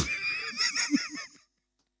 in it.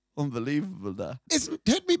 Unbelievable, that. Isn't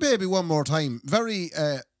Hit Me Baby One More Time very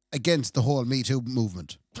against the whole Me Too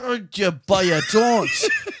movement? Don't you buy a don't.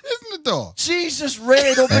 Isn't it though? Jesus,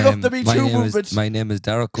 Ray, don't bring up the Me Too movement. My name is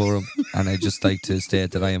Derek Coram, and I'd just like to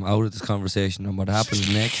state that I am out of this conversation, and what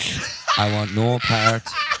happens next, I want no part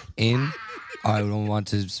in I don't want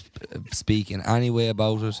to speak in any way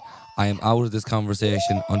about it. I am out of this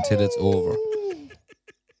conversation until it's over.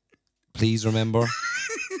 Please remember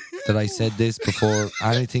that I said this before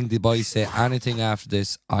anything the boys say anything after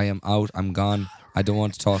this. I am out. I'm gone. I don't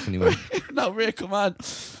want to talk anymore. No, Ray, come on.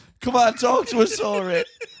 Come on, talk to us, so Ray.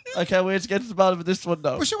 I can't wait to get to the bottom of this one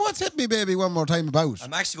now. Well, sure, what's hit me, baby, one more time about?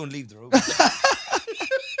 I'm actually going to leave the room.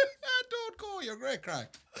 Don't go. You're great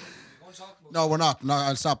crack. No, we're not. No,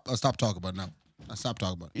 I'll stop talking about it now. I'll stop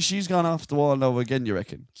talking about it. She's gone off the wall now again, you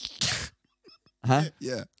reckon? Huh?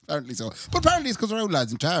 Yeah, apparently so. But apparently it's because our old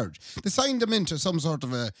lad's in charge. They signed him into some sort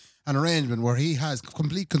of an arrangement where he has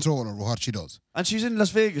complete control over what she does. And she's in Las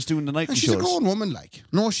Vegas doing the nightly And she's shows. a grown woman, like.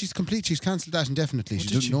 No, she's complete. She's cancelled that indefinitely.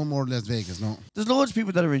 She doesn't no more Las Vegas, no. There's loads of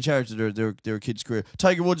people that are in charge of their kids' career.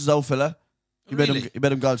 Tiger Woods' old fella. He met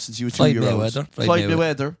him golf since he was 2 years old. Floyd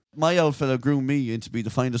Mayweather. My old fella groomed me into be the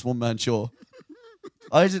finest one-man show.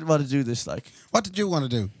 I didn't want to do this, like. What did you want to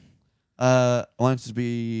do? I wanted to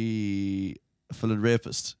be a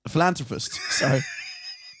philanthropist. Sorry.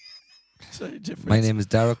 Sorry, different. My name is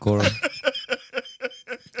Derek Coran.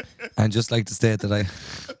 And just like to state that I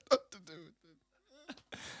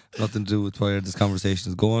nothing to do with where this conversation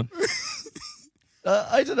is going.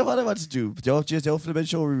 I don't know what I want to do. But the old fella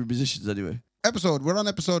show we're musicians anyway. We're on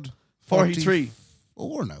episode 43.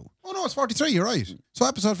 44 now. Oh no, it's 43, you're right. So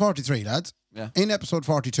episode 43, lads. Yeah. In episode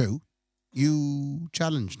 42, you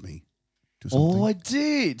challenged me to something. Oh, I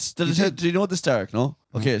did. Did you know this, Derek? No?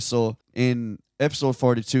 Okay, so in episode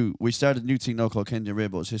 42, we started a new thing now called Kenny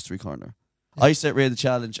Rainbow's History Corner. Yeah. I set Ray the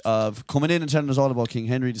challenge of coming in and telling us all about King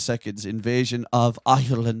Henry II's invasion of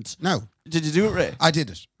Ireland. No. Did you do it, Ray? I did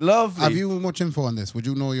it. Lovely. Have you much info on this? Would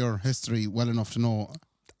you know your history well enough to know?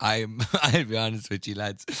 I'll be honest with you,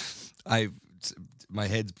 lads. My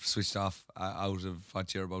head's switched off out of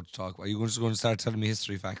what you're about to talk about. Are you just going to start telling me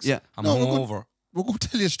history facts? Yeah. I'm hungover. We're going to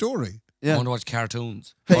tell you a story. Yeah. I want to watch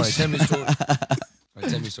cartoons. All right, tell me a story.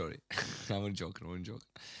 Tell me a story. I'm only joking.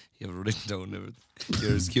 You have it written down everything.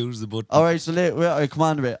 You're excuse the button. All right, so come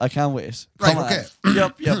on, Ray. I can't wait. Right, Come okay.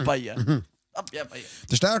 on. Yep, bye, yeah.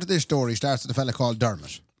 The start of this story starts with a fella called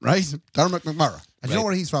Dermot, right? Dermot McMurrough. And you know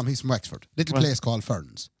where he's from? He's from Wexford. Little place called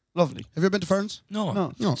Ferns. Lovely. Have you ever been to Ferns?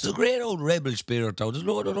 No. It's a great old rebel spirit out. There's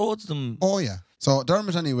loads of them. Oh, yeah. So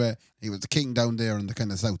Dermot, anyway, he was the king down there in the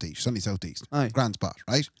kind of southeast, sunny southeast. Aye. Grand spot,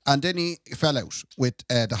 right? And then he fell out with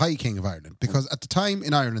the High King of Ireland because at the time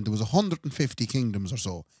in Ireland there was 150 kingdoms or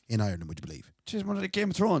so in Ireland, would you believe? Jeez, one of the Game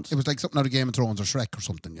of Thrones. It was like something out of Game of Thrones or Shrek or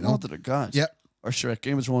something, you know? Mother of God. Yeah. Or Shrek.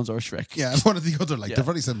 Game of Thrones or Shrek. Yeah, one of the other, like, they're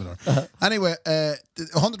very similar. Anyway,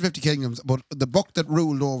 150 kingdoms, but the buck that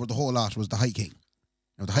ruled over the whole lot was the High King.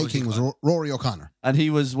 Now, the High King was Rory O'Connor. And he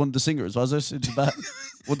was one of the singers, was it?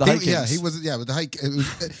 With the High Kings. Yeah, he was, with the High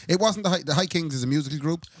it wasn't the High Kings is a musical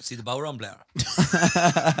group. See the Bowron Blair.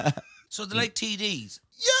 So they're like TDs.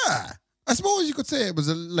 Yeah. I suppose you could say it was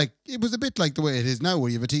a bit like the way it is now,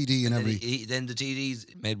 where you have a TD in every. Then the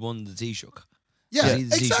TDs made one the Taoiseach. Yeah,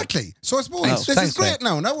 exactly. So I suppose this is great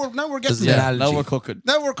now. Now we're getting now we're cooking.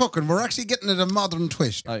 Now we're cooking. We're actually getting it a modern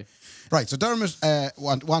twist. Aye. Right. So Dermot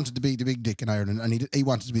wanted to be the big dick in Ireland, and he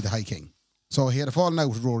wanted to be the High King. So he had a falling out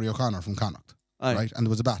with Rory O'Connor from Connacht. Aye. Right, and there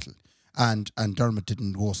was a battle, and Dermot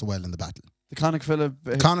didn't go so well in the battle. The Connacht fella.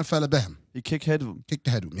 Connacht fella beat him. He kicked head of him. Kicked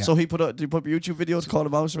the head of him. Yeah. So did he put a YouTube video to call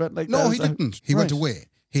him out or anything like that? No, he didn't. He went away.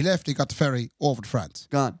 He left. He got the ferry over to France.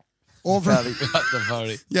 Gone. Over. the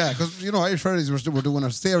ferry. Yeah, because Irish ferries were doing a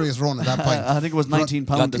serious run at that point. I think it was £19. He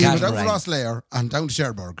went out to Rosslare and down to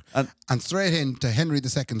Cherbourg and straight into Henry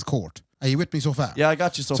II's court. Are you with me so far? Yeah, I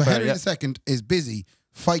got you so far. So Henry II is busy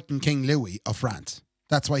fighting King Louis of France.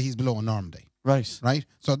 That's why he's below in Normandy. Right. Right?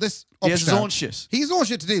 So this he has his own shit. He has his own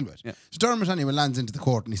shit to deal with. Yeah. So Dermot anyway lands into the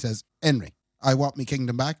court and he says, Henry, I want my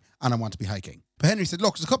kingdom back and I want to be High King. But Henry said,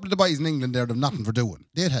 look, there's a couple of the boys in England there that have nothing for doing.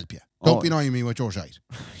 They'll help you. Don't be annoying me with your shite.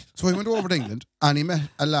 So he went over to England and he met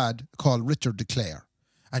a lad called Richard de Clare.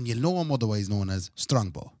 And you'll know him otherwise known as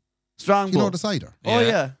Strongbow. Strongbow. You know the cider? Oh,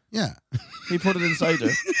 yeah. Yeah. He put it in cider.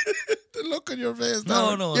 The look on your face.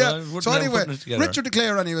 No. Yeah. So anyway, Richard de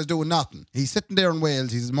Clare anyway was doing nothing. He's sitting there in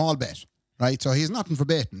Wales. He's a small bet. Right? So he's nothing for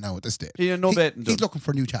baiting now at this stage. He had no baiting. He's looking for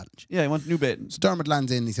a new challenge. Yeah, he wants new baiting. So Dermot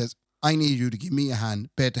lands in and he says, I need you to give me a hand,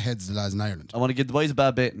 bait the heads of the lads in Ireland. I want to give the boys a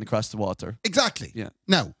bad baiting across the water. Exactly. Yeah.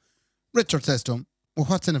 Now, Richard says to him, well,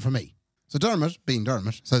 what's in it for me? So Dermot, being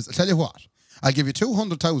Dermot, says, I'll tell you what, I'll give you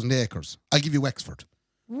 200,000 acres. I'll give you Wexford.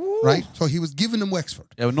 Woo. Right? So he was giving him Wexford.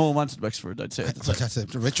 Yeah, well, no one wanted Wexford, I'd say. That's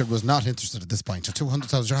it. Richard was not interested at this point. So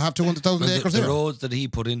 200,000, you have 200,000 acres the here. roads that he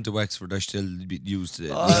put into Wexford are still used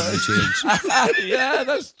today. Change. Yeah,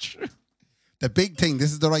 that's true. The big thing,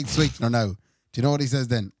 this is the right sweetener now. Do you know what he says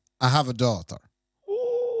then? I have a daughter.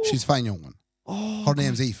 She's a fine young one. Oh, Her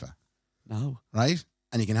name's Aoife, no. right?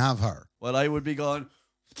 And you can have her. Well, I would be gone.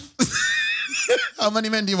 How many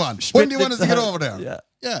men do you want? When do you want us to get over there? Yeah.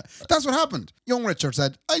 Yeah, that's what happened. Young Richard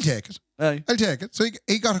said, I'll take it. Aye. I'll take it. So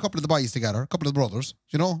he got a couple of the boys together, a couple of the brothers.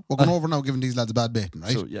 You know, we're going over now giving these lads a bad baiting,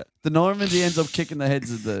 right? So, yeah. The Normandy ends up kicking the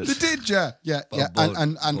heads of They the... did, yeah.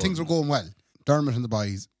 And things were going well. Dermot and the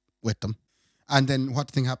boys with them. And then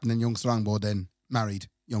what thing happened, then young Strongbow then married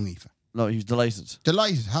young Aoife. No, he was delighted.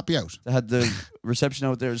 Delighted, happy out. They had the reception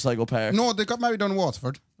out there at Sligo Park. No, they got married down in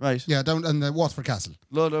Waterford. Right. Yeah, down in the Waterford Castle.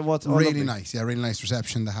 Lord, what? Really lovely. nice. Yeah, really nice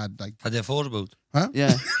reception. They had like... Had they a photo booth? Huh?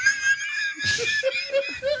 Yeah.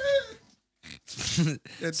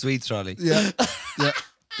 Sweet trolley. Yeah. Yeah.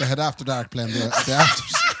 They had After Dark playing the After...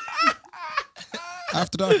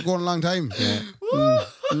 After Dark going a long time. Yeah.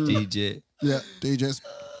 DJ. Yeah, DJs.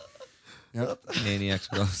 Yeah. Maniacs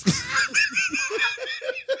for us.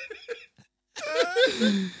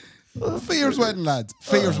 Fierce wedding, lads.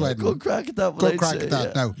 Fierce wedding. Good crack at that. Good crack at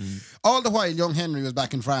that. Now, all the while, young Henry was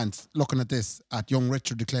back in France looking at this, at young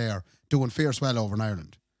Richard de Clare doing fierce well over in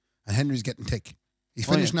Ireland. And Henry's getting tick. He's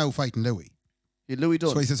finished now fighting Louis. Louis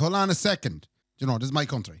done. So he says, hold on a second. You know, this is my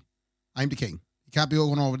country. I'm the king. You can't be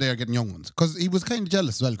going over there getting young ones. Because he was kind of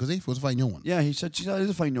jealous as well, because Aoife was a fine young one. Yeah, he said, that is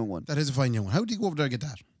a fine young one. That is a fine young one. How do you go over there and get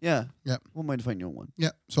that? Yeah. Yeah. Won't mind a fine young one.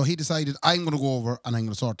 Yeah. So he decided, I'm going to go over and I'm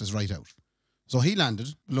going to sort this right out. So he landed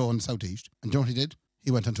below in the southeast. And you know what he did?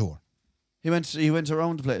 He went on tour. He went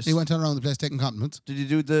around the place. He went around the place taking compliments. Did he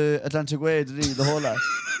do the Atlantic Way? Did he? The whole lot?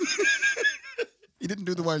 He didn't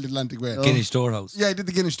do the Wild Atlantic Way. No. Guinness Storehouse. Yeah, he did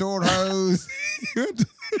the Guinness Storehouse.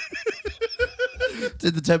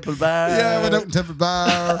 Did the Temple Bar? Yeah, went out in Temple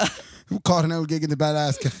Bar. Caught an old gig in the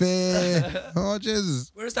Badass Cafe. Oh,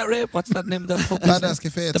 Jesus. Where's that rape? What's that name of that pub? Badass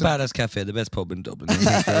Cafe. The Badass Cafe, the best pub in Dublin.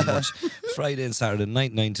 Thanks very much. Friday and Saturday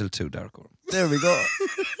night, 9 till 2, Darko. There we go.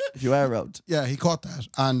 If you are around. Yeah, he caught that.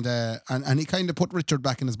 And he kind of put Richard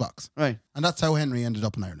back in his box. Right. And that's how Henry ended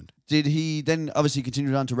up in Ireland. Did he then obviously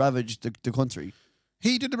continue on to ravage the country?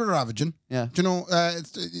 He did a bit of ravaging. Yeah. Do you know,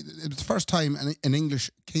 it was the first time an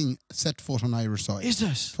English king set foot on Irish soil. Is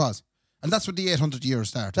it? It was. And that's what the 800 years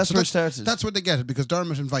started. That's where it started. That's where they get it, because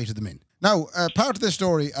Dermot invited them in. Now, part of this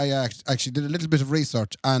story, I actually did a little bit of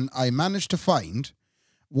research, and I managed to find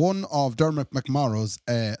one of Dermot McMorrow's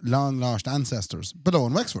long-lost ancestors below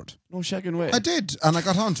in Wexford. No shagging way. I did, and I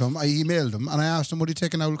got onto him, I emailed him, and I asked him, would he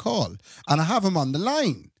take an old call? And I have him on the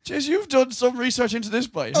line. Jeez, you've done some research into this,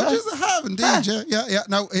 boy. Oh, yes, I have indeed, yeah.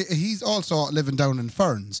 Now, he's also living down in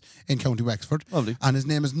Ferns in County Wexford. Lovely. And his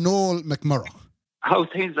name is Noel McMurrough. How's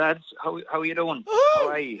things, lads? How are you doing? How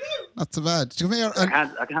are you? Not so bad. Come here.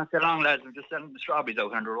 I can't stay long, lads. I'm just selling the strawberries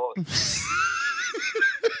out on the road.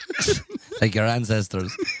 Like your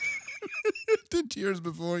ancestors. Did years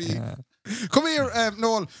before you. Yeah. Come here,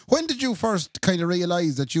 Noel. When did you first kind of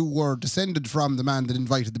realise that you were descended from the man that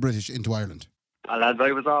invited the British into Ireland? Lads,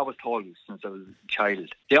 I was always told since I was a child.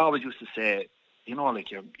 They always used to say, you know,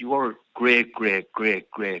 like your great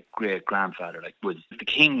grandfather, like, was the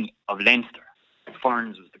king of Leinster.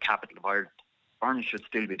 Ferns was the capital of Ireland. Ferns should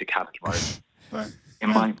still be the capital of Ireland, in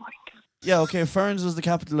my mind. Yeah, okay. Ferns was the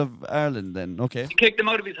capital of Ireland then. Okay. He kicked him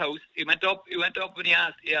out of his house. He went up and he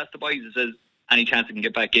asked the boys, he says, any chance I can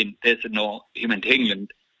get back in? They said no. He went to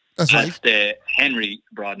England. That's right. Henry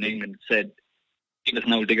abroad in England said, he was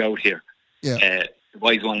no dig out here. Yeah. The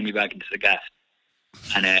boys wanted me back into the gas.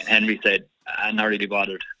 And Henry said, I'm not really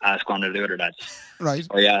bothered. Ask one of the other lads. Right.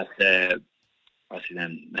 Or he asked, what's his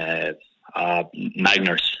name?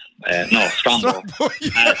 Magnus. No, Strongbow.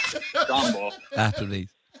 Strongbow. Absolutely.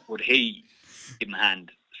 Would he give him a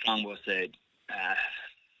hand? Strongbow said,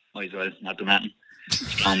 might as well not do nothing.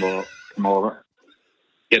 Strongbow come over,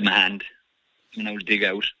 give him a hand, dig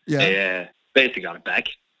out. Yeah. They basically got it back.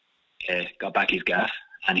 Got back his gaff.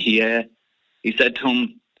 And he said to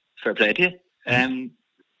him, fair play to you, do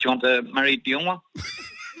you want to marry the young one?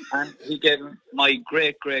 And he gave him my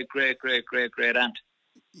great aunt.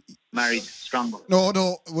 Married Strongbow. No,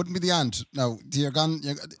 it wouldn't be the aunt. No,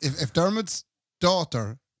 if Dermot's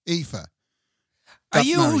daughter, Aoife, Are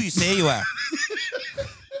you married. who you say you are?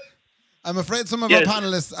 I'm afraid some of our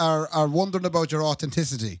panellists are wondering about your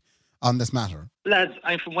authenticity on this matter. Lads,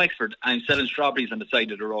 I'm from Wexford. I'm selling strawberries on the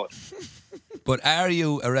side of the road. But are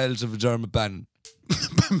you a relative of Dermot Bannon?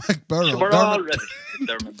 McBurrow. We're all relatives of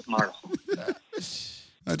Dermot McMurrough.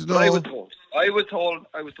 I don't know. I was told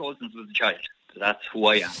since I was a child. So that's who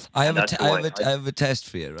I am. I have a test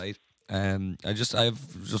for you, right? I just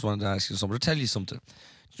wanted to ask you something. To tell you something.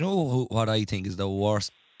 Do you know what I think is the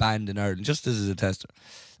worst band in Ireland? Just as a tester,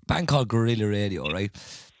 a band called Guerrilla Radio, right?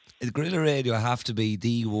 Gorilla Radio have to be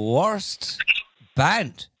the worst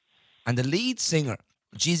band. And the lead singer,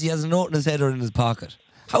 geez, he has a note in his head or in his pocket.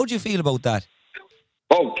 How do you feel about that?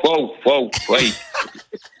 Whoa, wait.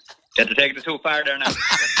 You have to take it too far there now.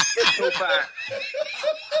 Too far.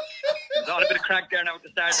 There's all a bit of crack there now at the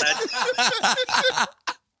start, lad.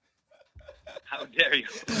 How dare you?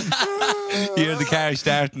 You hear the car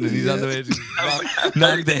starting and he's on the way to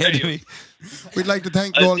knock the head of me. We'd like to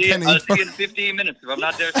thank Noel Kenny. I'll see you in 15 minutes if I'm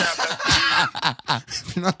not there.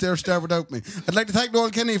 If you're not there, start without me. I'd like to thank Noel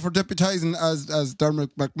Kenny for deputising as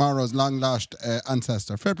Dermot McMorrow's long-lost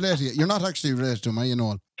ancestor. Fair play to you. You're not actually related to him, are you,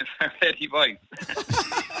 Noel? Fair play to you, boys.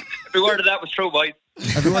 Every word of that was true, boys.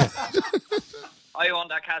 Everyone. I own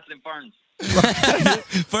that castle in Ferns.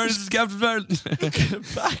 First is Captain Burton.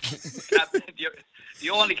 Back. The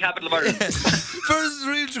only capital of Ireland. First is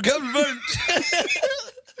real to Captain Burton.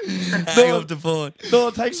 Hang up the phone. No,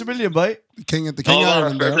 thanks a million, boy. King of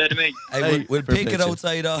Ireland Fair there. play to me. Hey, we'll fair pick play it to you.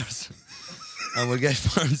 outside ours. And we'll get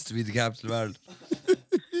Ferns to be the capital of Ireland.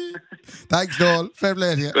 Thanks, Noel. Fair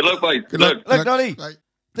play to you. Good luck, boys. Good luck. Look, Nolly. Right.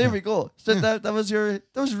 There we go. So that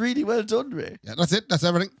was really well done, Ray. Yeah, that's it. That's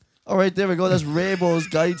everything. All right, there we go. That's Rainbow's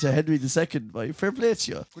Guide to Henry II. Boy. Fair play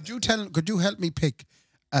to you. Could you help me pick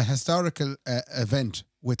a historical event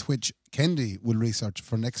with which Kendi will research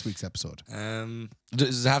for next week's episode?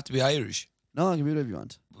 Does it have to be Irish? No, I'll give you whatever you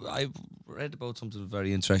want. I read about something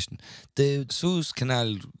very interesting. The Suez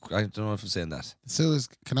Canal, I don't know if I'm saying that. Suez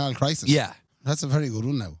Canal crisis. Yeah, That's a very good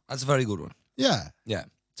one now. that's a very good one. Yeah. Yeah,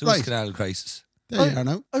 Suez Right. Canal crisis. There you are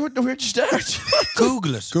now. I wouldn't know where to start.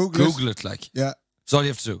 Google it. Google it. like. Yeah. That's all you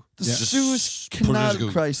have to do. The Just Suez put it into Canal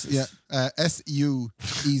Google. crisis. Yeah.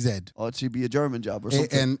 SUEZ. Oh, it should be a German job or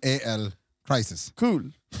something. ANAL crisis. Cool.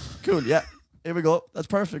 Yeah. Here we go. That's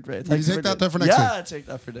perfect, Ray. Will you Thanks a take million. that there for next week? Yeah, I'll take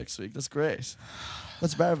that for next week. That's great.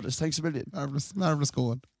 That's marvellous. Thanks a million. Marvellous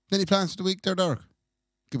going. Any plans for the week there, Derek?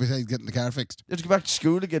 Could be saying getting the car fixed. You have to go back to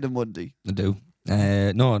school again on Monday. I do.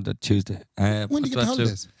 No, on the Tuesday. When do you get the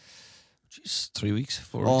holidays? Jeez, 3 weeks,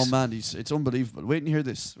 4 Oh weeks. man, it's unbelievable. Wait and hear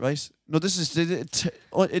this, right? No, this is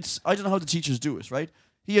it's. I don't know how the teachers do it, right?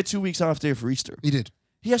 He had 2 weeks off there for Easter. He did.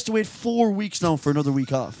 He has to wait 4 weeks now for another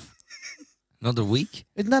week off. Another week?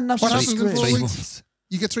 Isn't that an What absolute happens in disgrace? 4 3 weeks? months.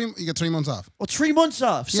 You get 3 months off. Oh, 3 months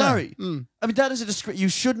off. Yeah. Sorry. I mean, that is a disgrace. You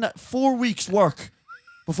shouldn't have 4 weeks work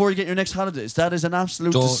before you get your next holidays. That is an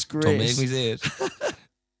absolute disgrace. Don't make me say it.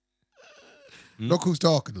 Look who's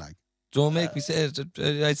talking, like. Don't make me say it.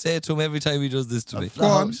 I say it to him every time he does this to me. Go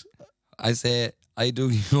on. I say, I do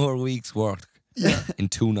your week's work in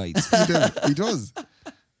 2 nights. He does.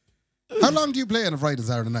 How long do you play on a Friday,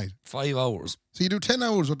 Saturday night? 5 hours. So you do 10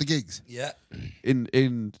 hours with the gigs Yeah. In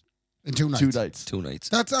in 2 nights. 2 nights. 2 nights.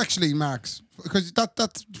 That's actually Mark's, because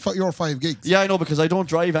that's your 5 gigs. Yeah, I know, because I don't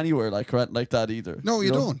drive anywhere like that either. No, you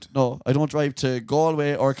know? don't. No, I don't drive to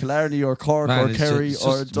Galway or Killarney or Cork Man, or it's Kerry just-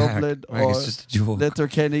 or it's just- Dublin Mark, or it's just a joke.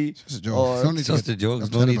 Letterkenny. It's a joke. Or- It's only It's just to a joke.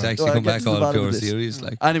 get There's no need to upset actually No, I come get back to the all bottom pure of this. serious.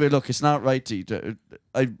 Like. Anyway, look, it's not right, T.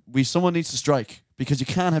 Someone needs to strike, because you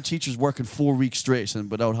can't have teachers working 4 weeks straight and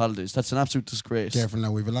without holidays. That's an absolute disgrace. Careful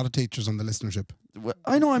now, we have a lot of teachers on the listenership.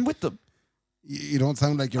 I know, I'm with them. You don't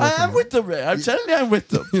sound like you're I am with them, Ray. I'm telling you, I'm with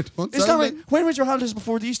them. You don't It's sound not like... right. When was your holidays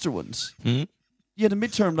before the Easter ones? Hmm? You had a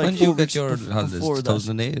midterm like When did 4 you weeks get your holidays? before that.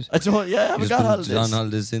 2008. I don't. Yeah, I haven't You've got been holidays. on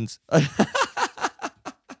holidays since.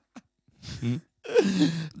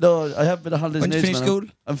 No, I haven't been on holidays. When did you in ages, finish man. school?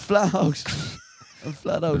 I'm flat out. I'm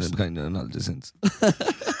flat out. I'm kind of on holidays since.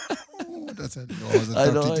 Oh, that's a I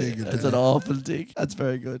know. dirty dig. It's an awful dig. That's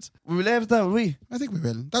very good. We will leave it that, will we? I think we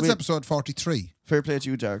will. That's We- episode 43. Fair play to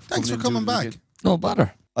you, Derek. Thanks for in coming doing it back. again. No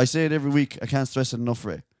bother. I say it every week. I can't stress it enough,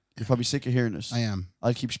 Ray. You're probably sick of hearing it. I am.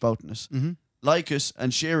 I'll keep spouting us. Mhm. Like us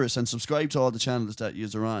and share us and subscribe to all the channels that you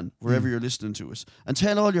are on, wherever you're listening to us. And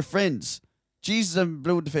tell all your friends. Jesus, I'm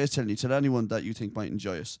blue in the face telling you. Tell anyone that you think might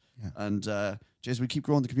enjoy us. Yeah. And, Jason, we keep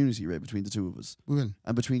growing the community, Ray, between the two of us. We will.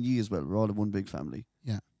 And between you as well. We're all in one big family.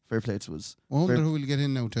 Yeah. Fair play to us. I wonder Fair- who will get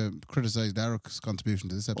in now to criticise Derek's contribution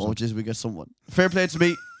to this Oh, episode. jeez, we get someone. Fair play to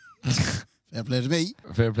me. Fair play to me.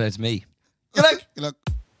 Fair play to me. Good luck. Good luck.